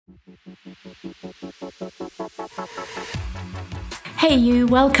Hey you,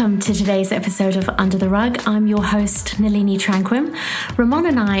 welcome to today's episode of Under the Rug. I'm your host, Nalini Tranquim. Ramon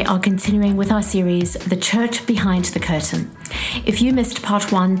and I are continuing with our series, The Church Behind the Curtain. If you missed part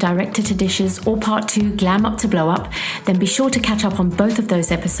 1, Directed to Dishes, or part 2, Glam Up to Blow Up, then be sure to catch up on both of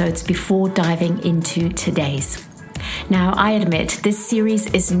those episodes before diving into today's. Now, I admit this series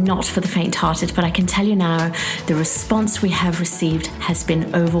is not for the faint-hearted, but I can tell you now, the response we have received has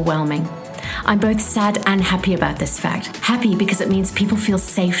been overwhelming. I'm both sad and happy about this fact. Happy because it means people feel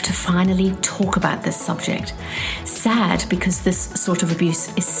safe to finally talk about this subject. Sad because this sort of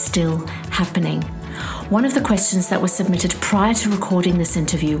abuse is still happening. One of the questions that was submitted prior to recording this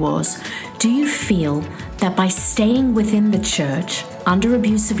interview was, do you feel that by staying within the church under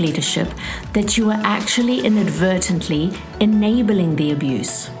abusive leadership, that you are actually inadvertently enabling the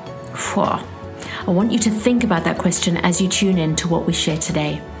abuse? I want you to think about that question as you tune in to what we share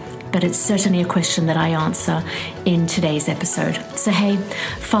today. But it's certainly a question that I answer in today's episode. So hey,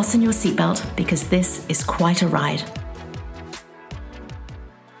 fasten your seatbelt because this is quite a ride.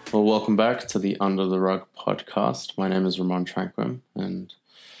 Well, welcome back to the Under the Rug podcast. My name is Ramon Tranquim, and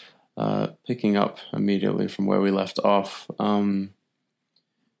picking up immediately from where we left off,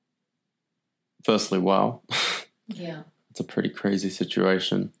 firstly, wow. Yeah. It's a pretty crazy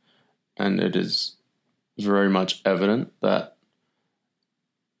situation, and it is very much evident that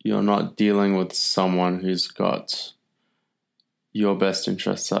you're not dealing with someone who's got your best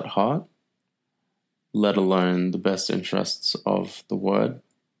interests at heart, let alone the best interests of the word,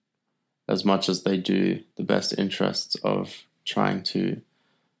 as much as they do the best interests of trying to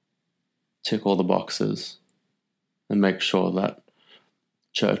tick all the boxes and make sure that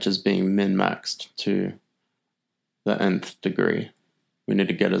church is being min-maxed to the nth degree. We need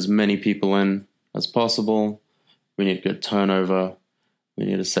to get as many people in as possible. We need good turnover. We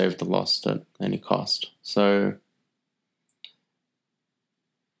need to save the lost at any cost. So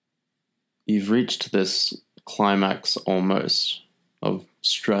you've reached this climax almost of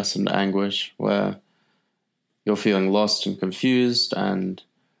stress and anguish where you're feeling lost and confused and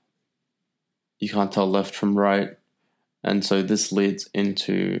you can't tell left from right. And so this leads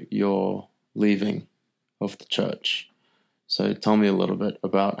into your leaving of the church. So tell me a little bit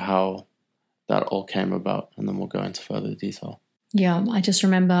about how that all came about, and then we'll go into further detail. Yeah, I just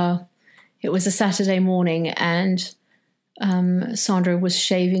remember it was a Saturday morning and Sandra was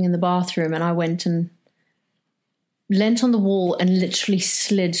shaving in the bathroom and I went and leant on the wall and literally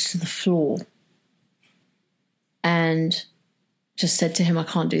slid to the floor and just said to him, I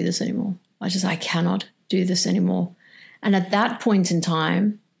can't do this anymore. I cannot do this anymore. And at that point in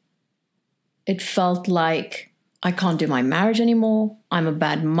time, it felt like I can't do my marriage anymore. I'm a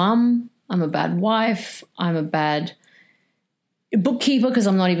bad mum. I'm a bad wife. I'm a bad bookkeeper because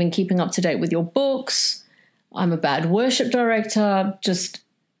I'm not even keeping up to date with your books. I'm a bad worship director.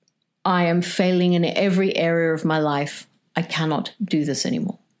 I am failing in every area of my life. I cannot do this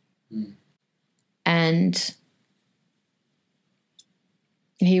anymore. And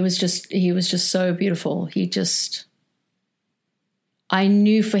he was just so beautiful. I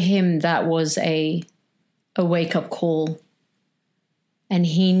knew for him that was a wake-up call. And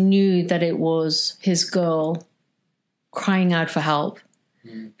he knew that it was his girl crying out for help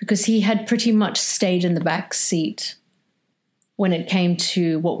because he had pretty much stayed in the back seat when it came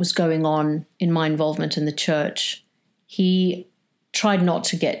to what was going on in my involvement in the church. He tried not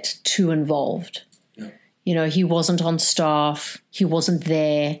to get too involved. Yeah. You know, he wasn't on staff. He wasn't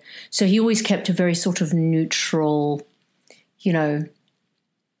there. So he always kept a very sort of neutral, he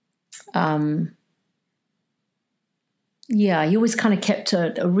always kind of kept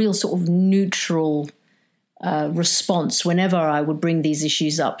a real sort of neutral response whenever I would bring these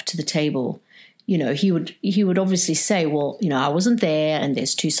issues up to the table. You know, he would obviously say, well, I wasn't there and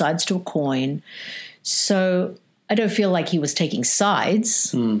there's two sides to a coin. So I don't feel like he was taking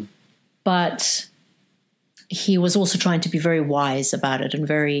sides, but he was also trying to be very wise about it and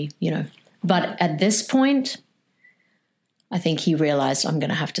very, but at this point, I think he realized I'm going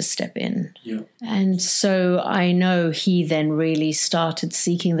to have to step in. Yeah. And so I know he then really started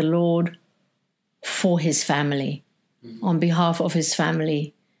seeking the Lord for his family, on behalf of his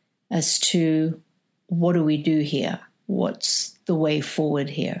family, as to what do we do here? What's the way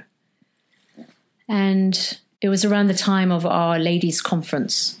forward here? And it was around the time of our ladies'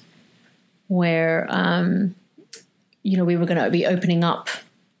 conference where, we were going to be opening up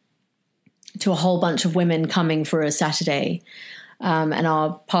to a whole bunch of women coming for a Saturday. And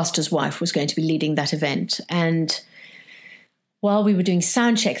our pastor's wife was going to be leading that event. And while we were doing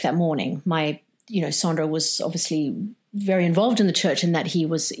sound check that morning, Sandra was obviously very involved in the church in that he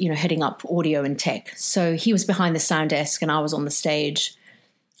was, heading up audio and tech. So he was behind the sound desk and I was on the stage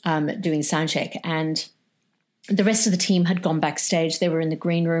doing sound check. And the rest of the team had gone backstage. They were in the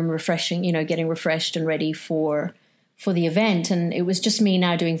green room refreshing, getting refreshed and ready for the event. And it was just me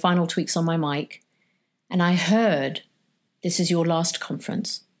now doing final tweaks on my mic. And I heard, "This is your last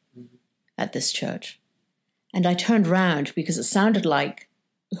conference at this church." And I turned round because it sounded like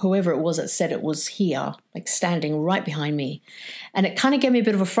whoever it was that said it was here, like standing right behind me. And it kind of gave me a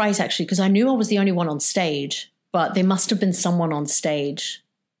bit of a fright, actually, because I knew I was the only one on stage, but there must have been someone on stage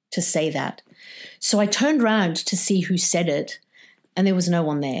to say that. So I turned round to see who said it, and there was no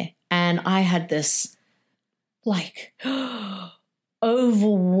one there. And I had this, like,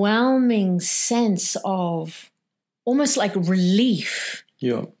 overwhelming sense of almost like relief.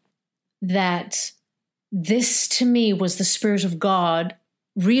 Yeah. That this to me was the Spirit of God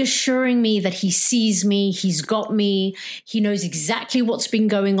reassuring me that he sees me, he's got me, he knows exactly what's been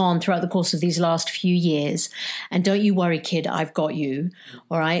going on throughout the course of these last few years. And don't you worry, kid, I've got you.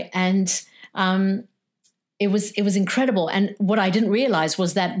 All right. And it was incredible. And what I didn't realize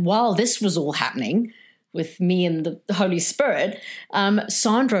was that while this was all happening with me and the Holy Spirit,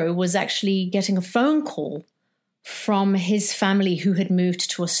 Sandro was actually getting a phone call from his family who had moved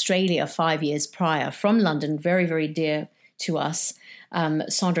to Australia 5 years prior from London, very, very dear to us,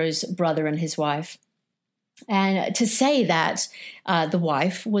 Sandro's brother and his wife. And to say that the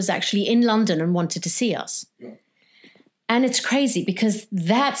wife was actually in London and wanted to see us. Yeah. And it's crazy because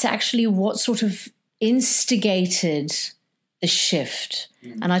that's actually what sort of instigated the shift.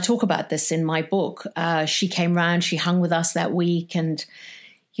 Mm. And I talk about this in my book. She came round, she hung with us that week, and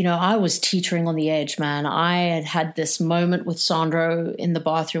I was teetering on the edge, man. I had this moment with Sandro in the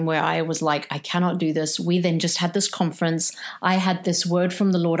bathroom where I was like, I cannot do this. We then just had this conference. I had this word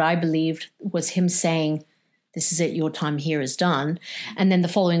from the Lord I believed was him saying, "This is it, your time here is done." And then the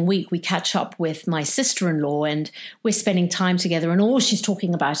following week, we catch up with my sister-in-law and we're spending time together. And all she's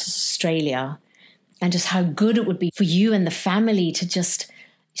talking about is Australia and just how good it would be for you and the family to just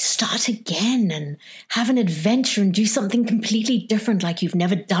start again and have an adventure and do something completely different like you've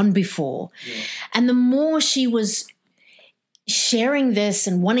never done before. Yeah. And the more she was sharing this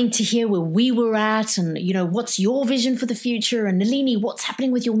and wanting to hear where we were at and, what's your vision for the future? And Nalini, what's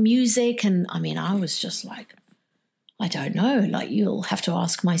happening with your music? And I was just like, I don't know, like you'll have to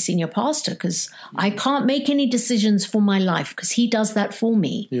ask my senior pastor because I can't make any decisions for my life because he does that for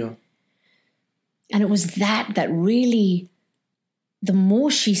me. Yeah. And it was that really, the more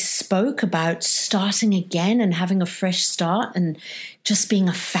she spoke about starting again and having a fresh start and just being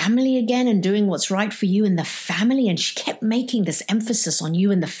a family again and doing what's right for you and the family, and she kept making this emphasis on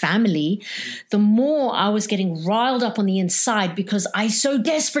you and the family, the more I was getting riled up on the inside because I so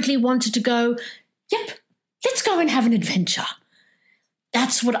desperately wanted to go, yep, let's go and have an adventure.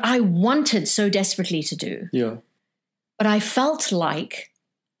 That's what I wanted so desperately to do. Yeah. But I felt like,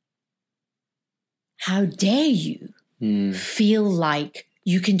 how dare you feel like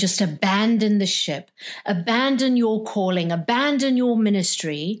you can just abandon the ship, abandon your calling, abandon your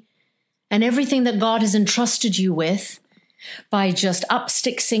ministry and everything that God has entrusted you with by just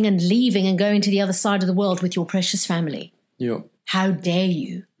upsticksing and leaving and going to the other side of the world with your precious family. Yeah. How dare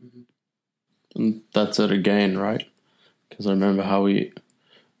you? And that's it again, right? Because I remember how we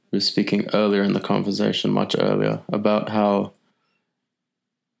were speaking earlier in the conversation, much earlier, about how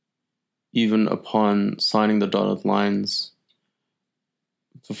even upon signing the dotted lines,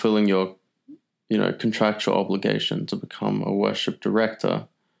 fulfilling your, contractual obligation to become a worship director,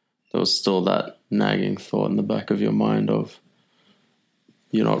 there was still that nagging thought in the back of your mind of,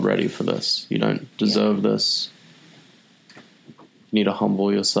 you're not ready for this. You don't deserve this. You need to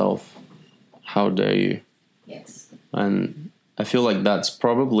humble yourself. How dare you? Yes. And I feel like that's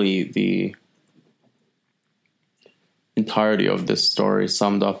probably the entirety of this story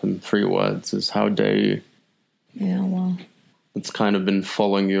summed up in 3 words is how dare you. Yeah, well, it's kind of been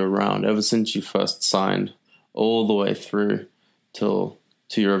following you around ever since you first signed all the way through to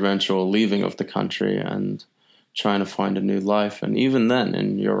your eventual leaving of the country and trying to find a new life, and even then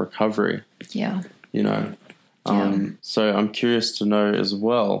in your recovery. Yeah. So I'm curious to know as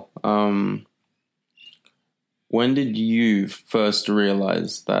well, when did you first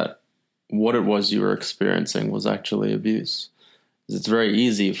realize that what it was you were experiencing was actually abuse? It's very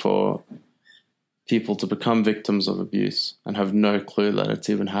easy for people to become victims of abuse and have no clue that it's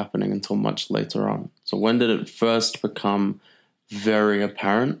even happening until much later on. So when did it first become very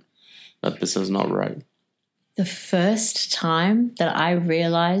apparent that this is not right? The first time that I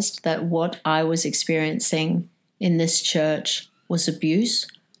realized that what I was experiencing in this church was abuse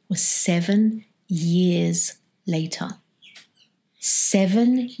was 7 years later.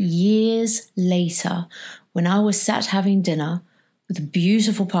 7 years later, when I was sat having dinner with a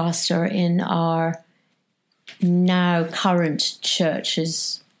beautiful pastor in our now current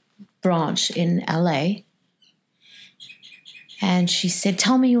church's branch in LA, and she said,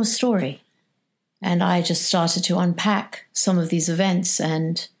 "Tell me your story." And I just started to unpack some of these events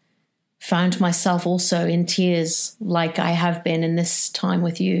and found myself also in tears, like I have been in this time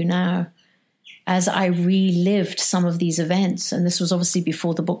with you now, as I relived some of these events. And this was obviously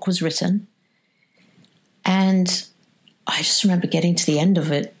before the book was written. And I just remember getting to the end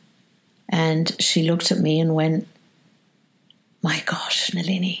of it, and she looked at me and went, "My gosh,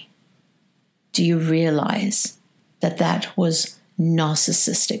 Nalini, do you realize that that was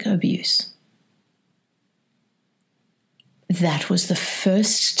narcissistic abuse?" That was the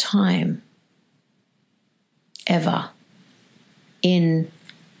first time ever in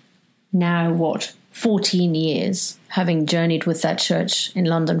now, 14 years, having journeyed with that church in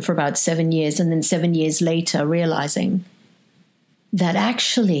London for about 7 years, and then 7 years later realizing that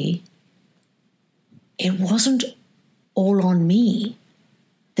actually it wasn't all on me.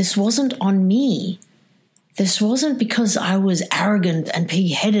 This wasn't on me. This wasn't because I was arrogant and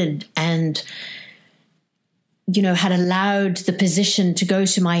pig-headed and, had allowed the position to go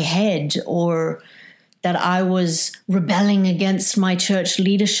to my head, or that I was rebelling against my church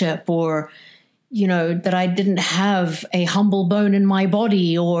leadership, or, that I didn't have a humble bone in my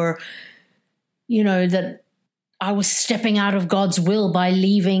body, or, that I was stepping out of God's will by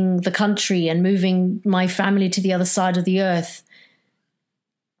leaving the country and moving my family to the other side of the earth,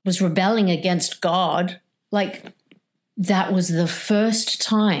 was rebelling against God. Like, that was the first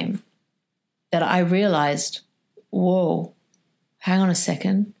time that I realized, whoa, hang on a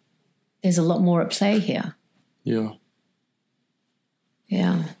second. There's a lot more at play here. Yeah.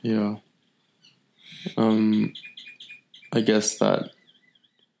 Yeah. Yeah. I guess that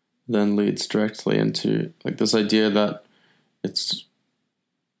then leads directly into like this idea that it's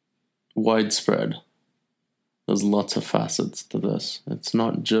widespread. There's lots of facets to this. It's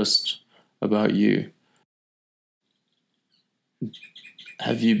not just about you.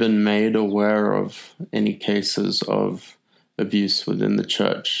 Have you been made aware of any cases of abuse within the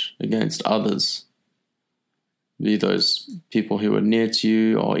church against others? Be those people who were near to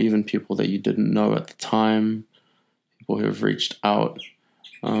you, or even people that you didn't know at the time, people who have reached out.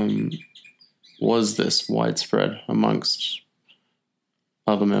 Was this widespread amongst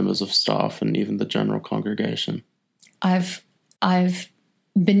other members of staff and even the general congregation? I've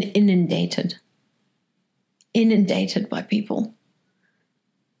been inundated by people.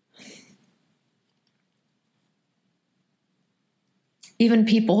 Even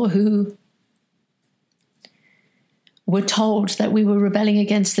people who were told that we were rebelling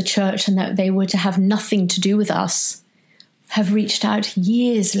against the church and that they were to have nothing to do with us have reached out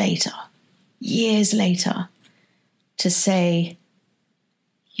years later to say,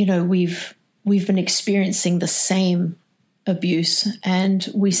 we've been experiencing the same abuse, and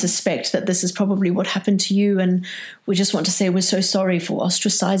we suspect that this is probably what happened to you, and we just want to say we're so sorry for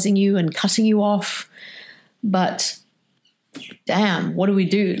ostracizing you and cutting you off. But damn, what do we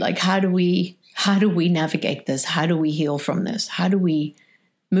do? Like, how do we navigate this? How do we heal from this? How do we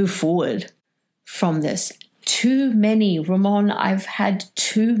move forward from this? Too many, Ramon, I've had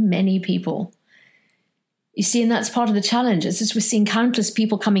too many people. You see, and that's part of the challenge. It's just we're seeing countless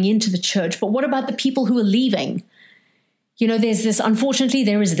people coming into the church, but what about the people who are leaving? Unfortunately,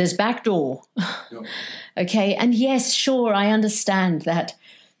 there is this back door. Yep. Okay, and yes, sure, I understand that.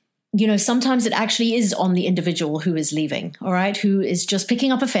 Sometimes it actually is on the individual who is leaving, all right, who is just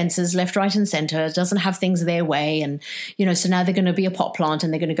picking up offenses left, right, and center, doesn't have things their way. And, so now they're going to be a pot plant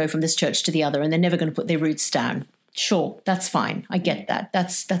and they're going to go from this church to the other and they're never going to put their roots down. Sure, that's fine. I get that.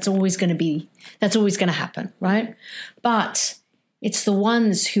 That's always going to happen, right? But it's the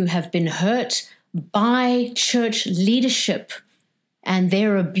ones who have been hurt by church leadership and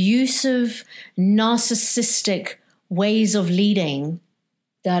their abusive, narcissistic ways of leading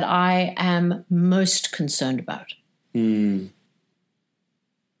that I am most concerned about. I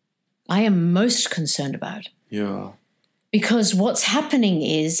am most concerned about. Yeah. Because what's happening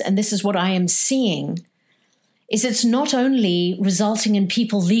is, and this is what I am seeing, is it's not only resulting in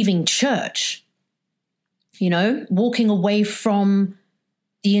people leaving church, walking away from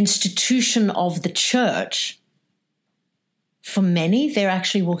the institution of the church. For many, they're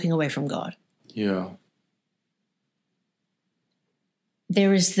actually walking away from God. Yeah.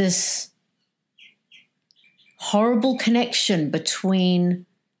 There is this horrible connection between,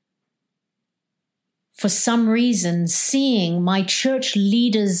 for some reason, seeing my church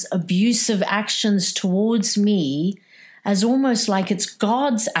leaders' abusive actions towards me as almost like it's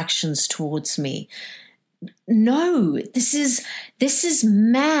God's actions towards me. No, this is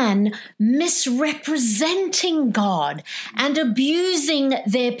man misrepresenting God and abusing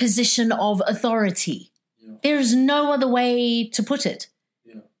their position of authority. Yeah. There's no other way to put it.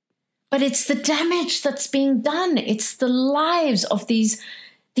 Yeah. But it's the damage that's being done. It's the lives of these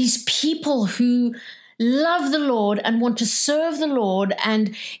people who love the Lord and want to serve the Lord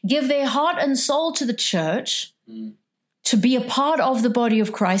and give their heart and soul to the church. To be a part of the body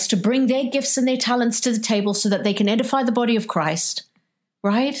of Christ, to bring their gifts and their talents to the table so that they can edify the body of Christ,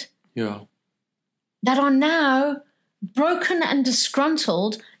 right? Yeah. That are now broken and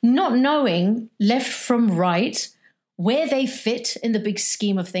disgruntled, not knowing left from right, where they fit in the big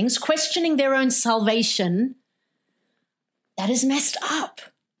scheme of things, questioning their own salvation. That is messed up.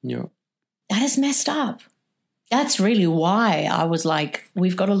 Yeah. That is messed up. That's really why I was like,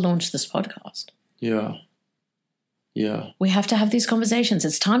 we've got to launch this podcast. Yeah. Yeah. We have to have these conversations.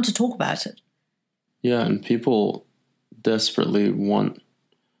 It's time to talk about it. Yeah, and people desperately want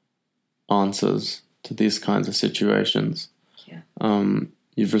answers to these kinds of situations. Yeah.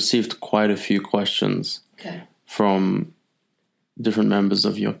 You've received quite a few questions from different members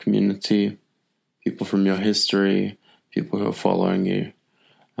of your community, people from your history, people who are following you.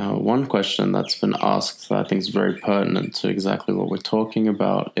 One question that's been asked that I think is very pertinent to exactly what we're talking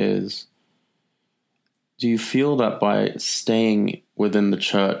about is, do you feel that by staying within the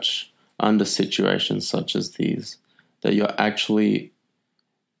church under situations such as these, that you're actually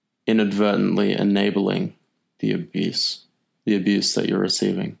inadvertently enabling the abuse that you're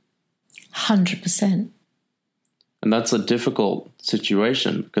receiving? 100%. And that's a difficult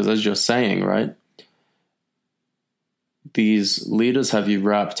situation because, as you're saying, right, these leaders have you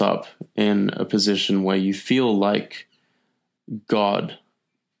wrapped up in a position where you feel like God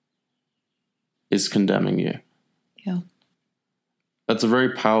is condemning you. Yeah. That's a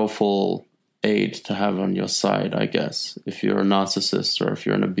very powerful aid to have on your side, I guess, if you're a narcissist or if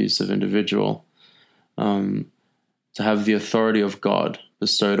you're an abusive individual, to have the authority of God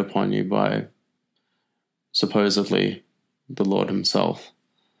bestowed upon you by supposedly the Lord himself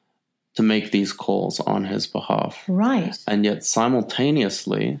to make these calls on his behalf. Right. And yet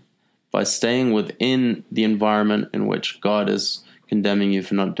simultaneously, by staying within the environment in which God is condemning you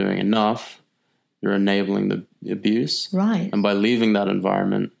for not doing enough, you're enabling the abuse. Right. And by leaving that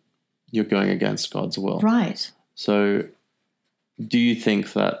environment, you're going against God's will. Right. So do you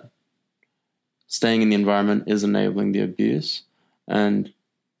think that staying in the environment is enabling the abuse? And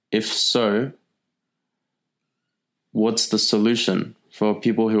if so, what's the solution for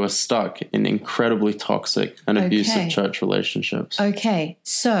people who are stuck in incredibly toxic and abusive church relationships? Okay.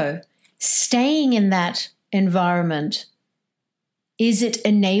 So staying in that environment, is it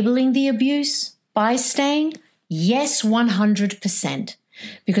enabling the abuse? By staying? Yes, 100%.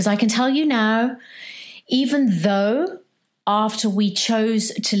 Because I can tell you now, even though after we chose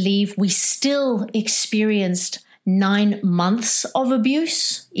to leave, we still experienced 9 months of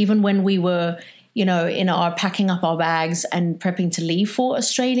abuse, even when we were, in our packing up our bags and prepping to leave for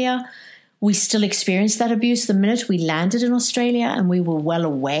Australia, we still experienced that abuse. The minute we landed in Australia and we were well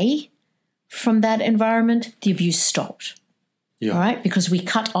away from that environment, the abuse stopped. Yeah. All right, because we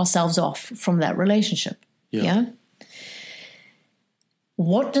cut ourselves off from that relationship. Yeah.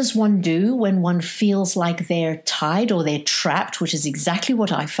 What does one do when one feels like they're tied or they're trapped, which is exactly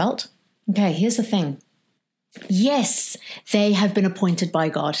what I felt? Okay, here's the thing. Yes, they have been appointed by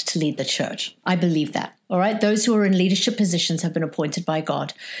God to lead the church. I believe that. All right, those who are in leadership positions have been appointed by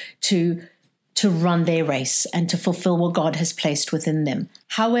God to run their race and to fulfill what God has placed within them.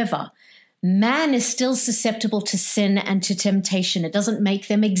 However, man is still susceptible to sin and to temptation. It doesn't make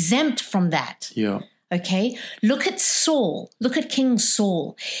them exempt from that. Yeah. Okay? Look at Saul. Look at King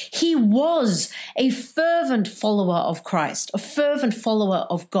Saul. He was a fervent follower of Christ, a fervent follower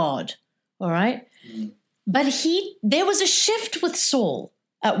of God. All right? Mm. But there was a shift with Saul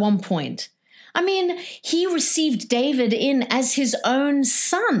at one point. I mean, he received David in as his own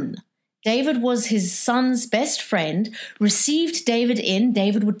son. David was his son's best friend, received David in.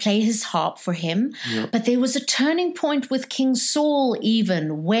 David would play his harp for him. Yep. But there was a turning point with King Saul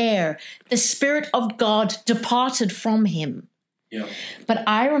even where the Spirit of God departed from him. Yep. But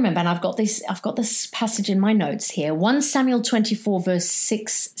I remember, and I've got this passage in my notes here. 1 Samuel 24 verse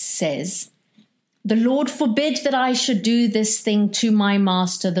 6 says, "The Lord forbid that I should do this thing to my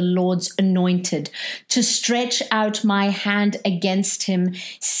master, the Lord's anointed, to stretch out my hand against him,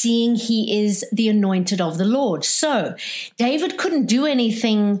 seeing he is the anointed of the Lord." So David couldn't do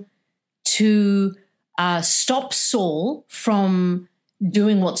anything to stop Saul from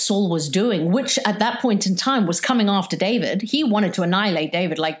doing what Saul was doing, which at that point in time was coming after David. He wanted to annihilate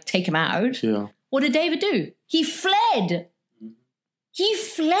David, like take him out. Yeah. What did David do? He fled. He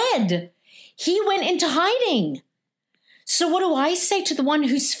fled. He went into hiding. So what do I say to the one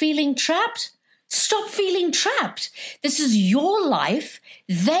who's feeling trapped? Stop feeling trapped. This is your life.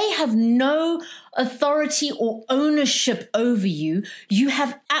 They have no authority or ownership over you. You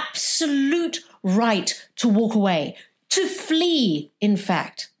have absolute right to walk away, to flee, in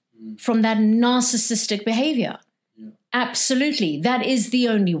fact, from that narcissistic behavior. Yeah. Absolutely. That is the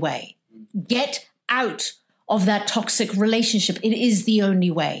only way. Get out of that toxic relationship. It is the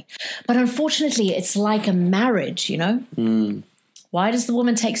only way. But unfortunately, it's like a marriage, you know? Why does the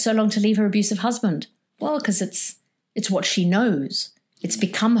woman take so long to leave her abusive husband? Well, because it's what she knows. It's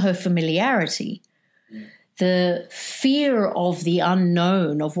become her familiarity. The fear of the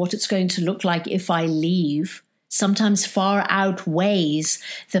unknown, of what it's going to look like if I leave, sometimes far outweighs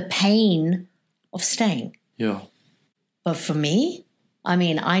the pain of staying. Yeah. But for me, I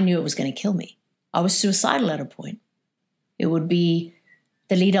mean, I knew it was going to kill me. I was suicidal at a point. It would be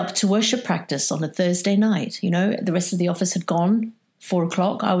the lead up to worship practice on a Thursday night. You know, the rest of the office had gone,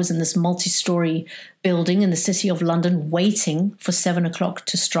 4:00. I was in this multi-story building in the city of London waiting for 7:00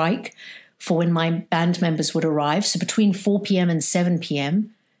 to strike for when my band members would arrive. So between 4 p.m. and 7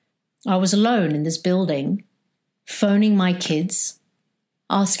 p.m., I was alone in this building, phoning my kids,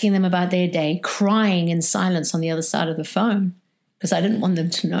 asking them about their day, crying in silence on the other side of the phone because I didn't want them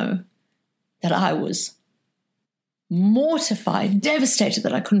to know that I was mortified, devastated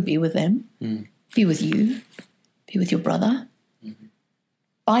that I couldn't be with them, be with you, be with your brother,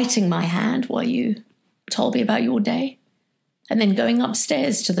 biting my hand while you told me about your day, and then going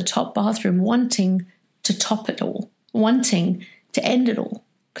upstairs to the top bathroom, wanting to top it all, wanting to end it all,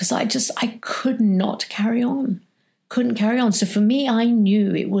 because I could not carry on, couldn't carry on. So for me, I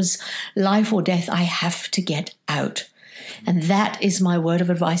knew it was life or death. I have to get out. And that is my word of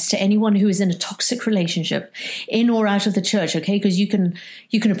advice to anyone who is in a toxic relationship, in or out of the church, okay? Because you can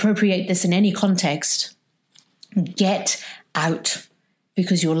appropriate this in any context. Get out,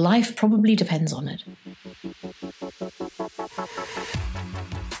 because your life probably depends on it.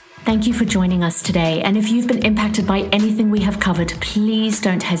 Thank you for joining us today. And if you've been impacted by anything we have covered, please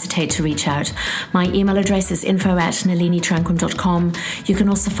don't hesitate to reach out. My email address is info@nalinitrankwan.com. You can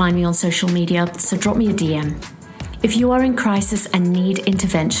also find me on social media, so drop me a DM. If you are in crisis and need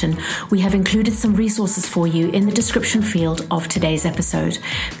intervention, we have included some resources for you in the description field of today's episode.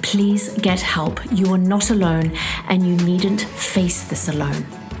 Please get help. You are not alone, and you needn't face this alone.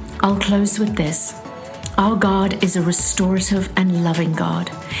 I'll close with this. Our God is a restorative and loving God.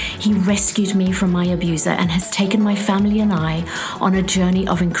 He rescued me from my abuser and has taken my family and I on a journey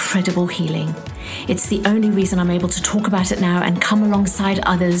of incredible healing. It's the only reason I'm able to talk about it now and come alongside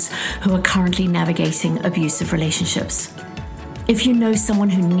others who are currently navigating abusive relationships. If you know someone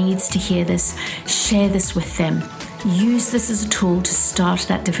who needs to hear this, share this with them. Use this as a tool to start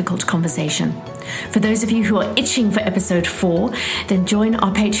that difficult conversation. For those of you who are itching for episode 4, then join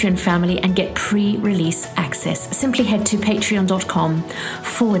our Patreon family and get pre-release access. Simply head to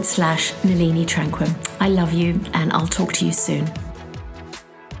patreon.com/Nalini Tranquim. I love you, and I'll talk to you soon.